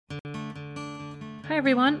Hi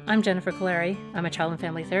everyone, I'm Jennifer Colari. I'm a child and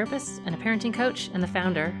family therapist and a parenting coach and the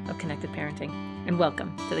founder of Connected Parenting. And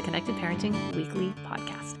welcome to the Connected Parenting Weekly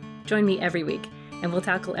Podcast. Join me every week and we'll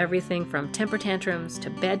tackle everything from temper tantrums to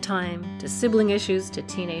bedtime to sibling issues to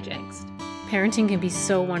teenage angst. Parenting can be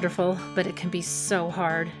so wonderful, but it can be so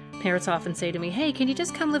hard. Parents often say to me, "Hey, can you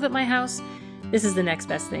just come live at my house?" This is the next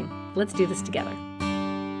best thing. Let's do this together.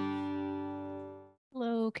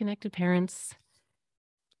 Hello, Connected Parents.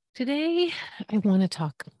 Today, I want to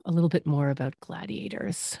talk a little bit more about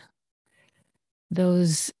gladiators.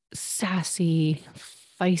 Those sassy,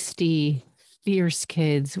 feisty, fierce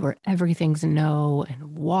kids where everything's no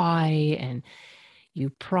and why, and you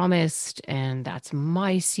promised, and that's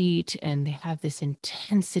my seat, and they have this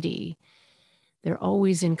intensity. They're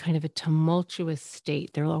always in kind of a tumultuous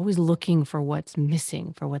state. They're always looking for what's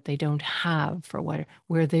missing, for what they don't have, for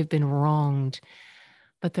where they've been wronged.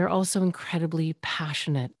 But they're also incredibly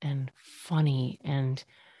passionate and funny. And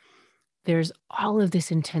there's all of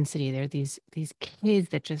this intensity. There are these kids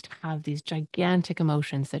that just have these gigantic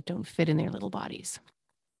emotions that don't fit in their little bodies.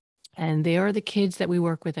 And they are the kids that we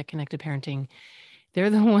work with at Connected Parenting.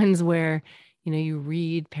 They're the ones where, you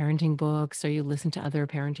read parenting books or you listen to other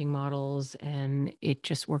parenting models and it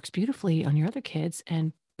just works beautifully on your other kids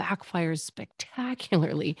and backfires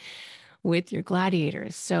spectacularly with your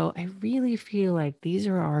gladiators. So I really feel like these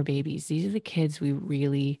are our babies. These are the kids we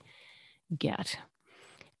really get.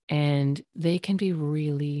 And they can be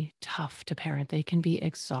really tough to parent. They can be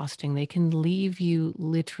exhausting. They can leave you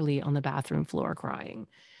literally on the bathroom floor crying.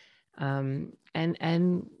 And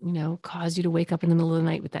cause you to wake up in the middle of the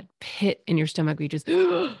night with that pit in your stomach where you just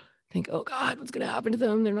think, oh God, what's going to happen to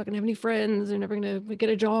them? They're not going to have any friends. They're never going to get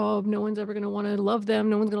a job. No one's ever going to want to love them.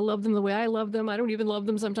 No one's going to love them the way I love them. I don't even love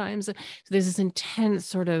them sometimes. So there's this intense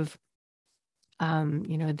sort of,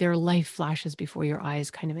 their life flashes before your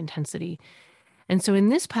eyes kind of intensity. And so in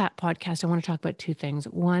this podcast, I want to talk about two things.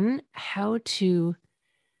 One, how to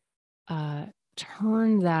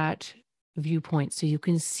turn that viewpoint so you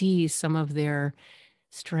can see some of their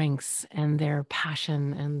strengths and their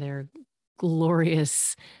passion and their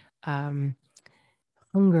glorious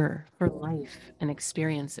hunger for life and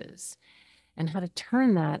experiences, and how to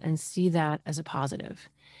turn that and see that as a positive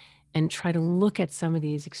and try to look at some of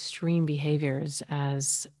these extreme behaviors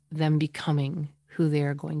as them becoming who they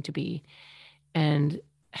are going to be, and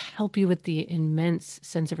help you with the immense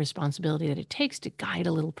sense of responsibility that it takes to guide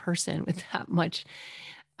a little person with that much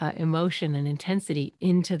emotion and intensity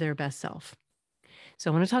into their best self.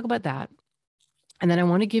 So I want to talk about that. And then I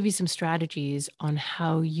want to give you some strategies on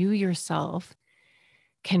how you yourself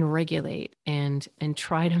can regulate and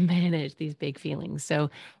try to manage these big feelings.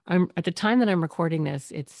 So at the time that I'm recording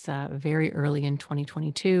this, it's very early in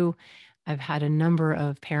 2022. I've had a number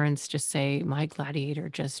of parents just say, my gladiator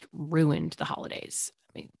just ruined the holidays.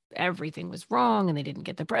 I mean, everything was wrong and they didn't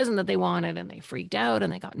get the present that they wanted and they freaked out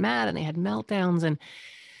and they got mad and they had meltdowns. And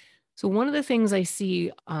so one of the things I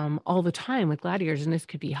see all the time with gladiators, and this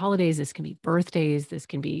could be holidays, this can be birthdays, this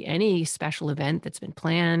can be any special event that's been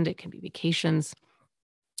planned, it can be vacations.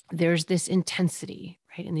 There's this intensity,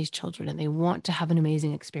 right, in these children, and they want to have an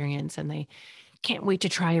amazing experience and they can't wait to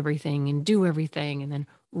try everything and do everything. And then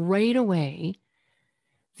right away,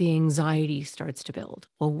 the anxiety starts to build.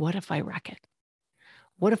 Well, what if I wreck it?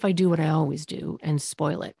 What if I do what I always do and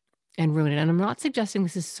spoil it and ruin it? And I'm not suggesting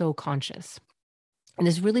this is so conscious. And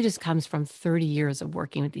this really just comes from 30 years of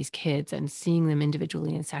working with these kids and seeing them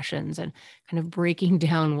individually in sessions and kind of breaking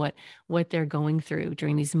down what they're going through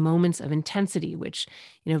during these moments of intensity, which,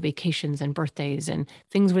 vacations and birthdays and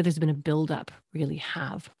things where there's been a buildup really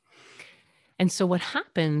have. And so what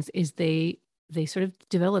happens is they sort of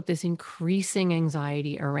develop this increasing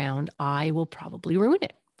anxiety around, I will probably ruin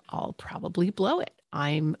it. I'll probably blow it.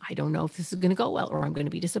 I don't know if this is going to go well, or I'm going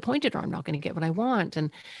to be disappointed, or I'm not going to get what I want. And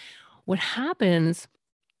what happens,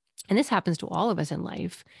 and this happens to all of us in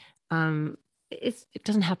life, it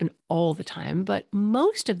doesn't happen all the time, but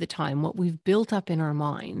most of the time, what we've built up in our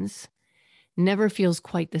minds never feels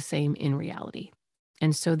quite the same in reality.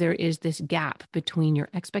 And so there is this gap between your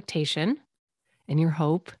expectation and your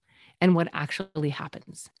hope and what actually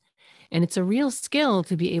happens. And it's a real skill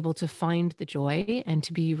to be able to find the joy and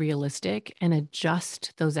to be realistic and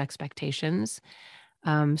adjust those expectations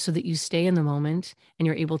so that you stay in the moment and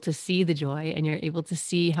you're able to see the joy and you're able to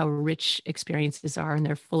see how rich experiences are, and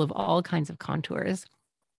they're full of all kinds of contours.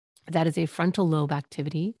 That is a frontal lobe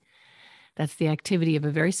activity. That's the activity of a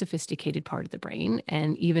very sophisticated part of the brain.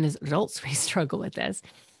 And even as adults, we struggle with this.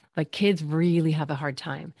 But kids really have a hard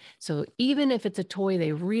time. So even if it's a toy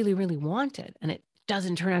they really, really wanted and it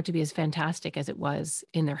doesn't turn out to be as fantastic as it was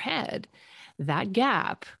in their head, that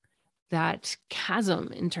gap that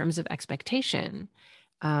chasm in terms of expectation,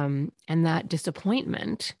 and that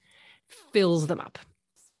disappointment fills them up.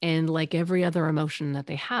 And like every other emotion that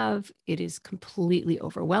they have, it is completely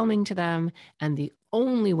overwhelming to them. And the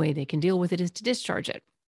only way they can deal with it is to discharge it,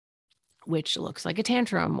 which looks like a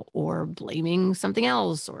tantrum or blaming something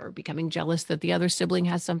else or becoming jealous that the other sibling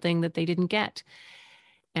has something that they didn't get,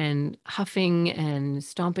 and huffing and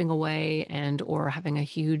stomping away and or having a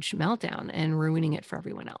huge meltdown and ruining it for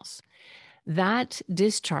everyone else. That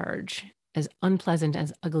discharge, as unpleasant,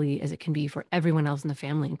 as ugly as it can be for everyone else in the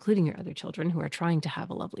family, including your other children who are trying to have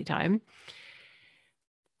a lovely time,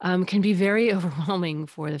 can be very overwhelming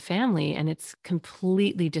for the family, and it's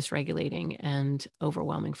completely dysregulating and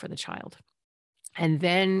overwhelming for the child. And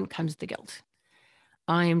then comes the guilt.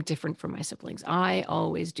 I'm different from my siblings. I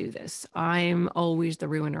always do this. I'm always the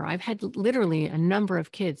ruiner. I've had literally a number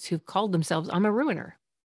of kids who've called themselves, I'm a ruiner.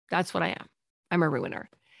 That's what I am. I'm a ruiner.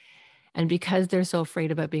 And because they're so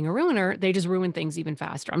afraid about being a ruiner, they just ruin things even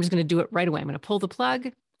faster. I'm just going to do it right away. I'm going to pull the plug.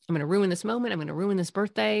 I'm going to ruin this moment. I'm going to ruin this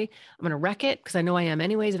birthday. I'm going to wreck it because I know I am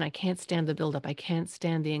anyways, and I can't stand the buildup. I can't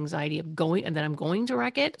stand the anxiety of going and then I'm going to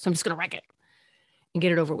wreck it. So I'm just going to wreck it and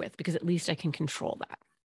get it over with because at least I can control that.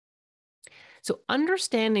 So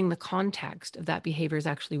understanding the context of that behavior is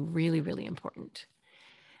actually really, really important.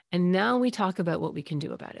 And now we talk about what we can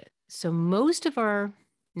do about it. So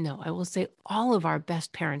I will say all of our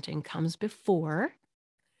best parenting comes before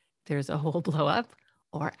there's a whole blow up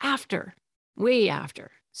or after, way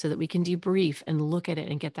after, so that we can debrief and look at it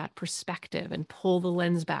and get that perspective and pull the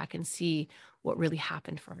lens back and see what really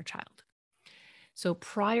happened for our child. So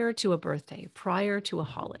prior to a birthday, prior to a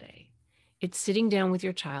holiday, it's sitting down with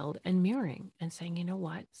your child and mirroring and saying, you know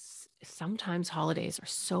what? Sometimes holidays are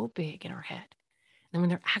so big in our head. And when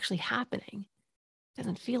they're actually happening, it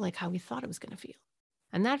doesn't feel like how we thought it was going to feel.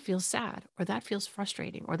 And that feels sad, or that feels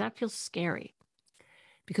frustrating, or that feels scary.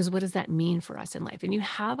 Because what does that mean for us in life? And you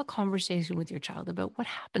have a conversation with your child about what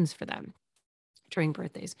happens for them during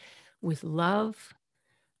birthdays with love,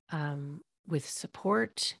 with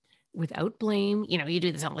support, without blame. You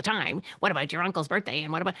do this all the time. What about your uncle's birthday?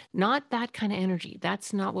 And what about not that kind of energy?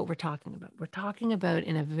 That's not what we're talking about. We're talking about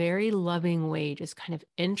in a very loving way, just kind of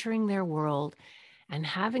entering their world and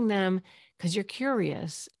having them, because you're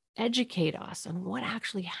curious, educate us on what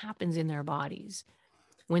actually happens in their bodies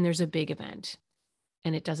when there's a big event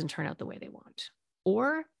and it doesn't turn out the way they want.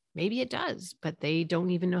 Or maybe it does, but they don't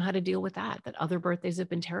even know how to deal with that other birthdays have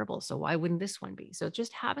been terrible. So why wouldn't this one be? So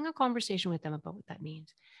just having a conversation with them about what that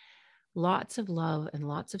means. Lots of love and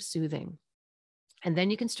lots of soothing. And then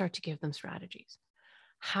you can start to give them strategies.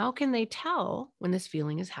 How can they tell when this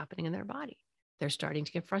feeling is happening in their body? They're starting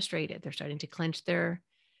to get frustrated. They're starting to clench their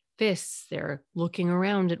fists. They're looking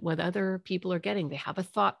around at what other people are getting. They have a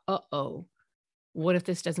thought, uh-oh, what if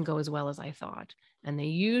this doesn't go as well as I thought? And they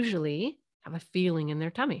usually have a feeling in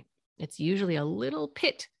their tummy. It's usually a little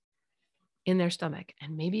pit in their stomach.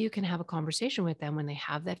 And maybe you can have a conversation with them when they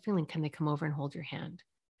have that feeling. Can they come over and hold your hand?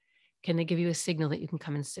 Can they give you a signal that you can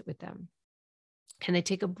come and sit with them? Can they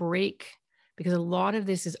take a break? Because a lot of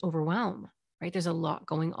this is overwhelm, right? There's a lot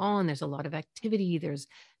going on. There's a lot of activity. There's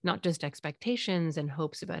not just expectations and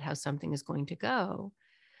hopes about how something is going to go,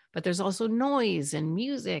 but there's also noise and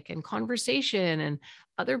music and conversation and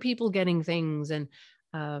other people getting things. And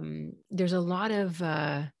there's a lot of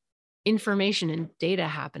information and data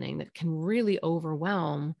happening that can really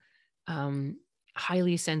overwhelm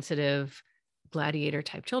highly sensitive gladiator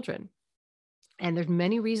type children. And there's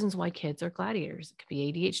many reasons why kids are gladiators. It can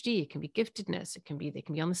be ADHD, it can be giftedness, they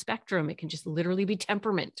can be on the spectrum, it can just literally be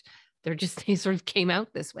temperament. They sort of came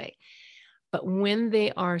out this way. But when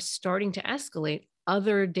they are starting to escalate,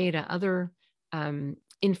 other data, other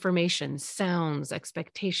information, sounds,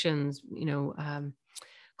 expectations,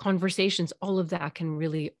 conversations, all of that can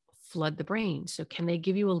really flood the brain. So can they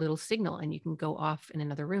give you a little signal and you can go off in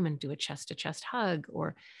another room and do a chest to chest hug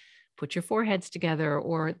or put your foreheads together,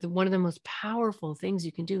 or one of the most powerful things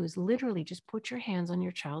you can do is literally just put your hands on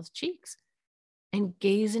your child's cheeks and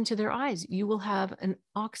gaze into their eyes. You will have an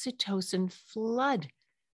oxytocin flood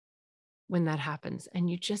when that happens, and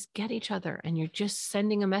you just get each other and you're just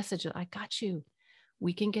sending a message that I got you.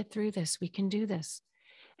 We can get through this. We can do this.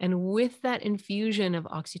 And with that infusion of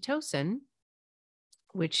oxytocin,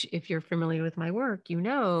 which if you're familiar with my work,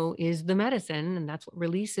 is the medicine. And that's what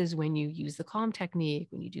releases when you use the calm technique,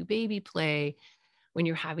 when you do baby play, when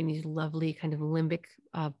you're having these lovely kind of limbic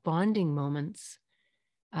bonding moments.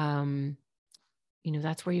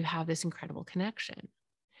 That's where you have this incredible connection.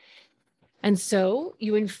 And so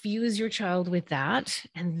you infuse your child with that,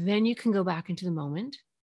 and then you can go back into the moment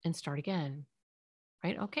and start again,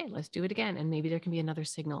 right? Okay, let's do it again. And maybe there can be another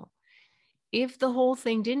signal. if the whole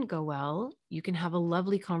thing didn't go well, you can have a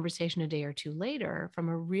lovely conversation a day or two later from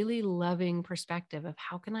a really loving perspective of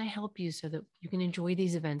how can I help you so that you can enjoy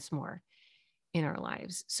these events more in our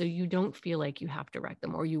lives, so you don't feel like you have to wreck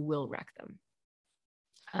them or you will wreck them.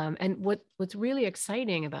 And what's really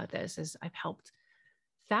exciting about this is I've helped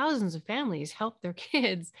thousands of families help their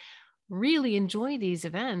kids really enjoy these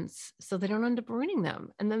events so they don't end up ruining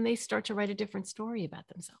them. And then they start to write a different story about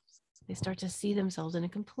themselves. They start to see themselves in a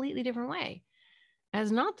completely different way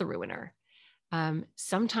as not the ruiner.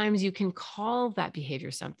 Sometimes you can call that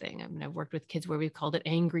behavior something. I mean, I've worked with kids where we've called it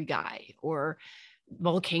angry guy or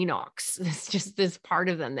volcanox. It's just this part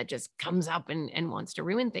of them that just comes up and wants to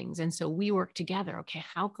ruin things. And so we work together. Okay,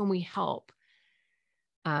 how can we help?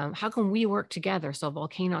 How can we work together so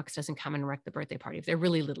volcanox doesn't come and wreck the birthday party? If they're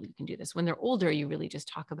really little, you can do this. When they're older, you really just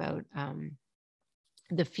talk about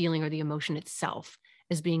the feeling or the emotion itself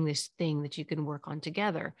as being this thing that you can work on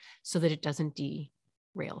together so that it doesn't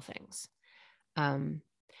derail things. And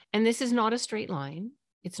this is not a straight line.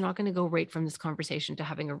 It's not going to go right from this conversation to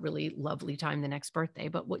having a really lovely time the next birthday.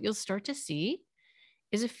 But what you'll start to see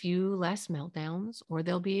is a few less meltdowns, or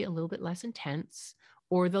they'll be a little bit less intense,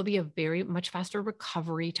 or there'll be a very much faster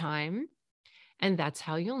recovery time. And that's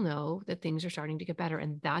how you'll know that things are starting to get better.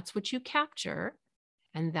 And that's what you capture.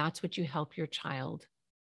 And that's what you help your child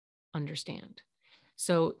understand.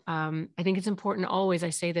 So I think it's important always, I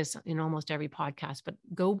say this in almost every podcast, but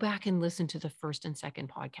go back and listen to the first and second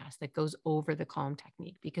podcast that goes over the calm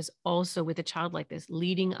technique, because also with a child like this,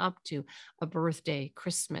 leading up to a birthday,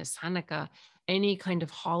 Christmas, Hanukkah, any kind of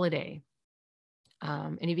holiday,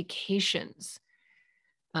 any vacations,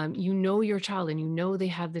 you know your child and you know they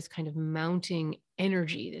have this kind of mounting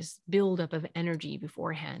energy, this buildup of energy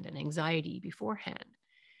beforehand and anxiety beforehand.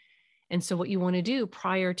 And so what you want to do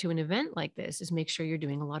prior to an event like this is make sure you're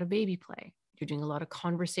doing a lot of baby play. You're doing a lot of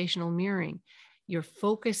conversational mirroring. You're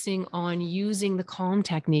focusing on using the calm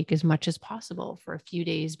technique as much as possible for a few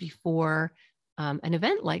days before an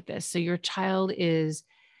event like this. So your child is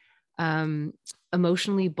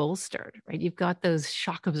emotionally bolstered, right? You've got those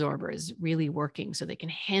shock absorbers really working so they can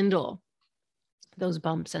handle those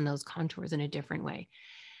bumps and those contours in a different way.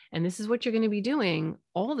 And this is what you're going to be doing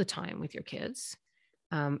all the time with your kids.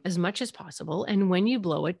 As much as possible. And when you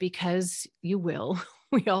blow it, because you will,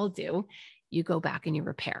 we all do, you go back and you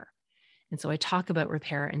repair. And so I talk about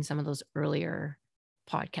repair in some of those earlier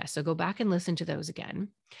podcasts. So go back and listen to those again.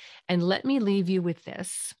 And let me leave you with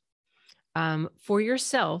this for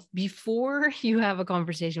yourself before you have a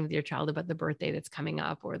conversation with your child about the birthday that's coming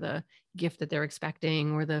up or the gift that they're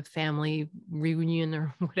expecting or the family reunion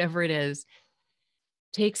or whatever it is.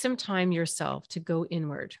 Take some time yourself to go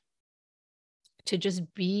inward, to just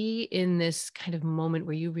be in this kind of moment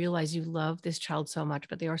where you realize you love this child so much,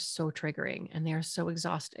 but they are so triggering and they are so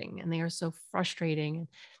exhausting and they are so frustrating. And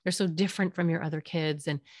they're so different from your other kids.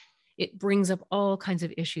 And it brings up all kinds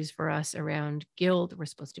of issues for us around guilt. We're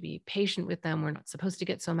supposed to be patient with them. We're not supposed to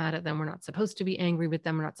get so mad at them. We're not supposed to be angry with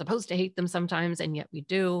them. We're not supposed to hate them sometimes, and yet we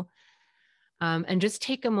do. And just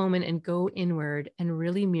take a moment and go inward and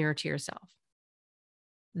really mirror to yourself.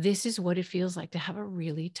 This is what it feels like to have a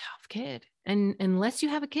really tough kid. And unless you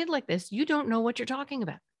have a kid like this, you don't know what you're talking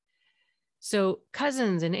about. So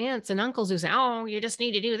cousins and aunts and uncles who say, oh, you just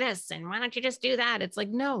need to do this. And why don't you just do that? It's like,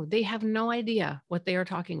 no, they have no idea what they are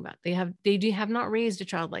talking about. They have not raised a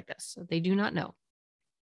child like this. So they do not know.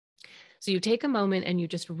 So you take a moment and you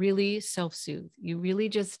just really self-soothe. You really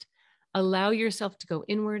just allow yourself to go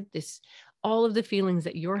inward. All of the feelings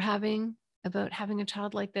that you're having about having a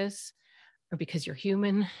child like this, or because you're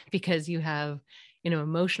human, because you have,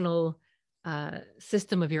 emotional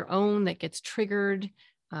system of your own that gets triggered,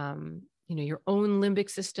 your own limbic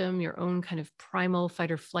system, your own kind of primal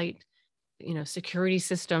fight or flight, security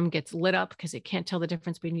system gets lit up because it can't tell the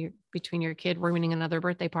difference between your kid ruining another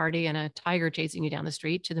birthday party and a tiger chasing you down the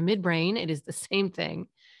street. To the midbrain, it is the same thing.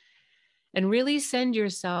 And really send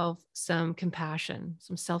yourself some compassion,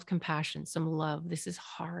 some self-compassion, some love. This is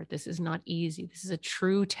hard. This is not easy. This is a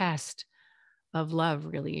true test of love,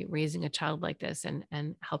 really raising a child like this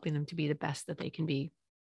and helping them to be the best that they can be.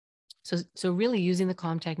 So really using the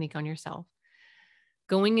calm technique on yourself,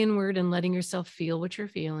 going inward and letting yourself feel what you're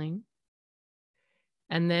feeling.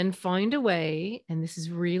 And then find a way, and this is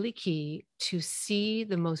really key, to see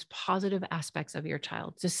the most positive aspects of your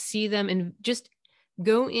child, to see them and just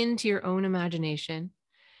go into your own imagination,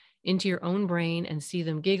 into your own brain, and see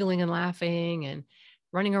them giggling and laughing and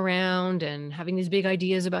running around and having these big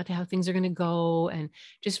ideas about how things are going to go, and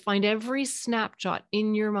just find every snapshot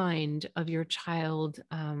in your mind of your child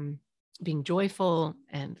being joyful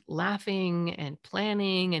and laughing and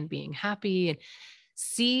planning and being happy, and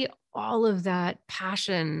see all of that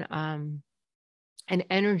passion and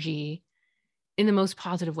energy in the most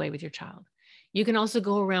positive way with your child. You can also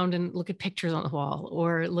go around and look at pictures on the wall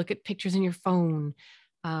or look at pictures in your phone.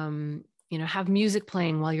 Have music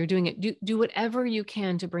playing while you're doing it. Do whatever you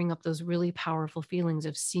can to bring up those really powerful feelings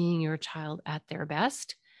of seeing your child at their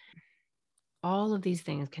best. All of these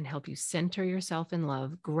things can help you center yourself in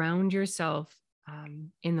love, ground yourself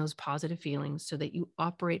in those positive feelings so that you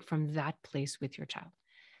operate from that place with your child,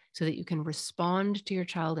 so that you can respond to your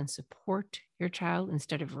child and support your child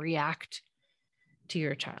instead of react to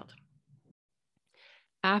your child.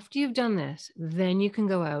 After you've done this, then you can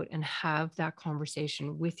go out and have that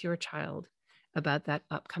conversation with your child about that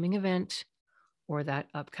upcoming event or that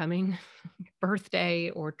upcoming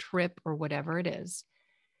birthday or trip or whatever it is.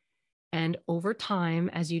 And over time,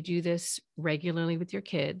 as you do this regularly with your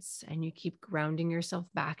kids and you keep grounding yourself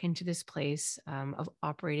back into this place of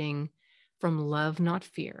operating from love, not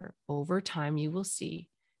fear, over time, you will see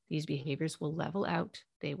these behaviors will level out.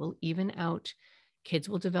 They will even out. Kids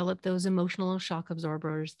will develop those emotional shock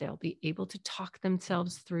absorbers. They'll be able to talk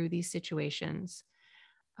themselves through these situations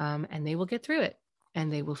and they will get through it.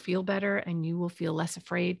 And they will feel better, and you will feel less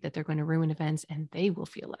afraid that they're going to ruin events, and they will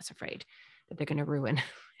feel less afraid that they're going to ruin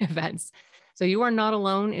events. So you are not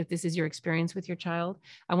alone if this is your experience with your child.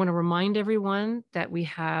 I want to remind everyone that we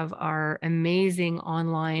have our amazing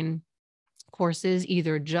online courses,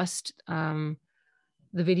 either just the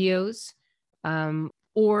videos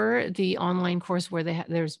or the online course where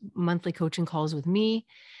there's monthly coaching calls with me.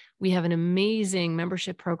 We have an amazing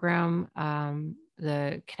membership program,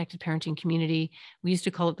 the Connected Parenting Community. We used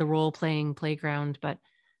to call it the role-playing playground, but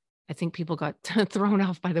I think people got thrown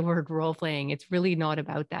off by the word role-playing. It's really not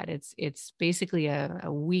about that. It's basically a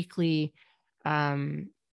weekly parenting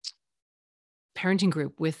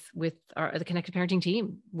group with the Connected Parenting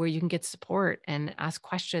team, where you can get support and ask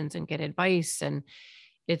questions and get advice. And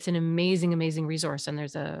it's an amazing, amazing resource. And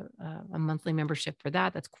there's a monthly membership for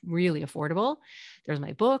that. That's really affordable. There's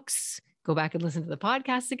my books. Go back and listen to the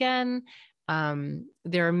podcast again.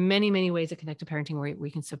 There are many, many ways of Connected Parenting where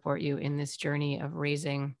we can support you in this journey of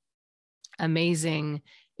raising amazing,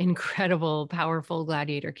 incredible, powerful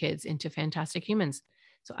gladiator kids into fantastic humans.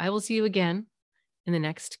 So I will see you again in the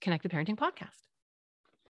next Connected Parenting podcast.